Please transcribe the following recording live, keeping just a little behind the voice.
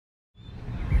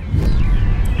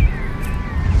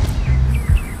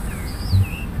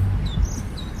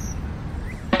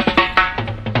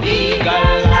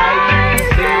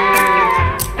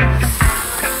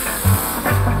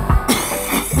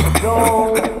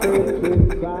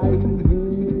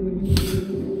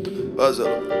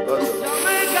Pasalo.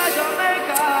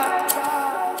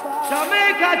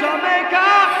 Jamaica.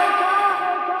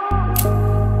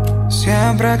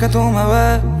 Siempre que tú me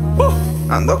ves,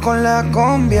 ando con la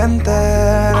combi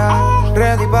entera,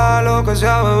 ready pa' lo que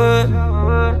sea, bebé.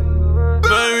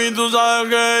 Baby, tú sabes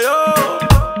que yo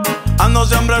ando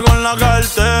siempre con la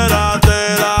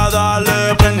cartera-tera.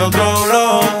 Dale, prende otro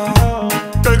blow,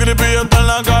 que el cripy está en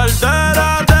la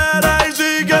cartera-tera. Y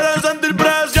si quieres sentir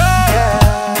presión,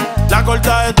 la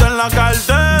corta está en la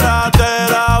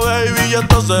cartera-tera. Baby, y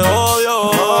esto se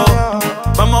jodió.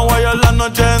 Vamos a guayar la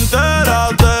noche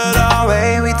entera-tera.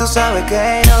 Baby, tú sabes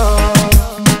que yo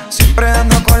siempre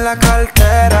ando con la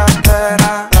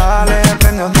cartera-tera. Dale,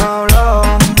 prende otro blow,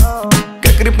 que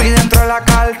el cripy dentro de la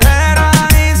cartera.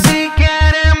 Y si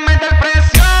quieres meter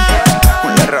presión,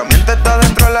 la herramienta está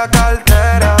dentro de la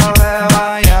cartera.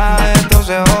 Beba, ya esto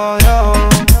se jodió.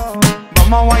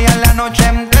 Vamos a guayar la noche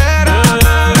entera.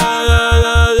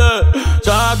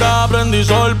 Saca, prende y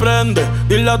sorprende.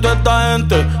 Dile a toda esta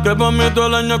gente que por mí todo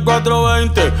el año es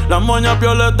 420. Las moñas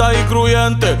violetas y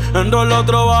cruyentes. Enrola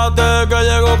otro bate que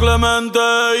llegó Clemente.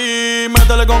 Y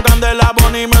métele con candela,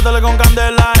 Bonnie, métele con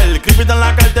candela. El creepy está en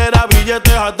la cartera,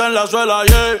 billetes hasta en la suela,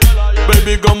 yeah.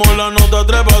 Baby, como la nota,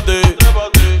 trépate.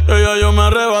 Ella yo me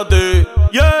arrebaté,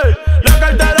 yeah. La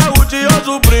cartera Gucci o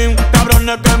Supreme.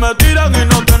 Cabrones que me tiran y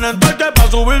no tienen toque pa'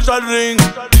 subirse al ring.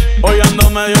 Hoy ando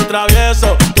medio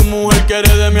travieso, tu mujer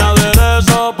quiere de mi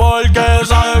aderezo. Porque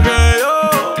sabe que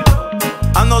yo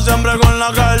ando siempre con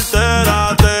la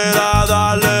cartera-tera.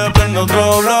 Dale, prende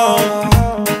otro blow,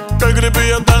 que el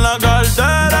cripy está en la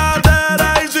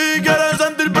cartera-tera. Y si quieres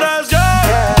sentir presión,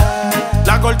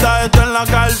 la corta está en la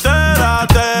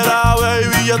cartera-tera.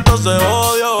 Baby, y esto se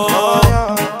jodió.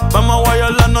 Vamos a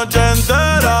guayar la noche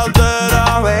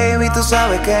entera-tera. Baby, tú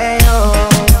sabes que yo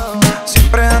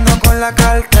siempre ando con la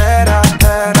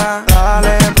cartera-tera.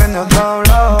 Dale, prende otro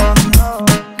blow,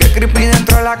 que el cripy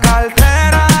dentro de la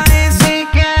cartera. Y si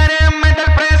quieres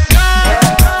meter presión,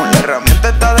 la herramienta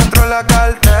está dentro de la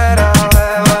cartera.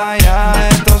 Beba, ya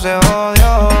esto se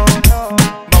jodió.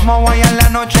 Vamos a guayar la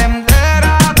noche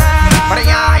entera. Pero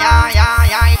ya,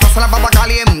 y pasa la papa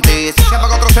caliente. Si se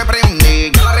apaga otro se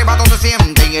prende, ya el arrebato se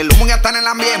siente y el humo ya está en el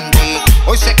ambiente.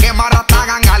 Hoy se quema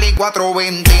Ratagan Ali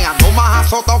 420. Ando más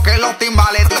azotado que los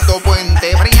timbales Tito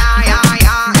Puente. Pero ya,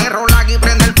 error aquí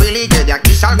prende el pili. Que de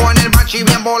aquí salgo en el machi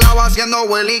bien volado haciendo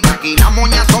hueli. Que aquí las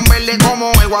moñas son verdes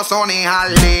como el Guasón y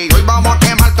Harley. Hoy vamos a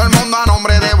quemar todo el mundo a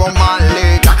nombre de Bob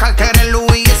Marley. La cartera en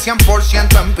Louis es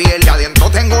 100% en piel. Y adentro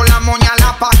tengo la moña,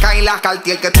 la paca y la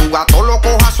cartier. Que tu gato lo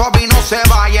coja suave y no se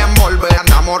vaya a envolver.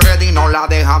 Andamos ready, no la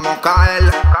dejamos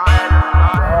caer.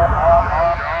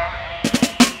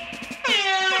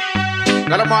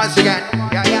 Got a once again.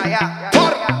 Yeah.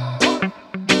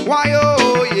 Why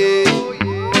oh yeah.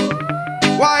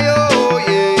 Why oh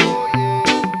yeah.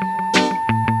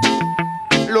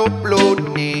 Los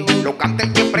blones, los cantes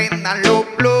que prendan los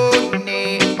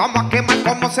blones. Vamos a quemar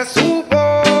como se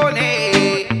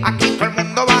supone. Aquí todo el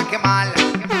mundo va a quemar.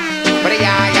 Pero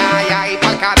ya, y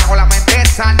pa'l carajo la mente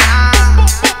sana.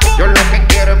 Yo lo que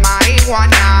quiero es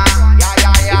marihuana.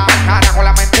 Ya, pa'l carajo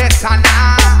la mente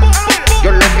sana.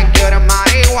 Yo lo que quiero es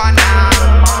marihuana.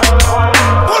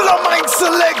 Pull up Mike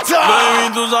Selector.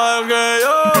 Baby, tú sabes que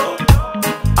yo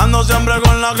ando siempre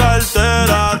con la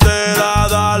cartera-tera.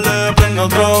 Dale, prende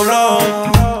otro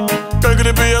blow, que el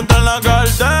cripy está en la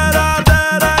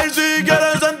cartera-tera. Y si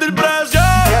quieres sentir presión,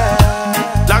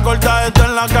 la corta está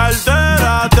en la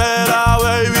cartera-tera.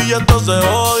 Baby, y esto se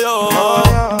jodió.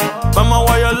 Vamos a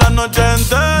guayar la noche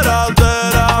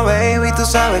entera-tera. Baby, tú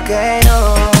sabes que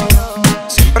yo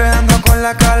siempre ando con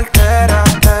la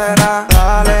cartera-tera.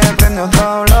 Dale, prende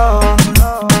otro blow,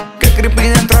 que el cripy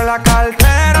dentro de la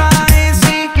cartera. Y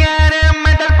si quieres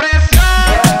meter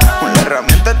presión, la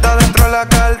herramienta está dentro de la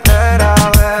cartera.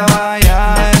 Beba,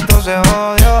 ya esto se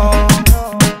jodió.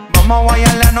 Vamos a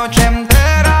guayar la noche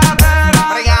entera.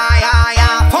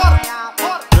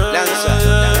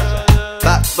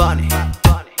 Bad Bunny.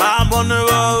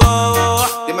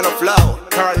 Dímelo Flow,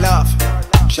 Carl Love,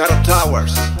 Shadow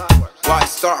Towers, White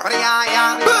Star.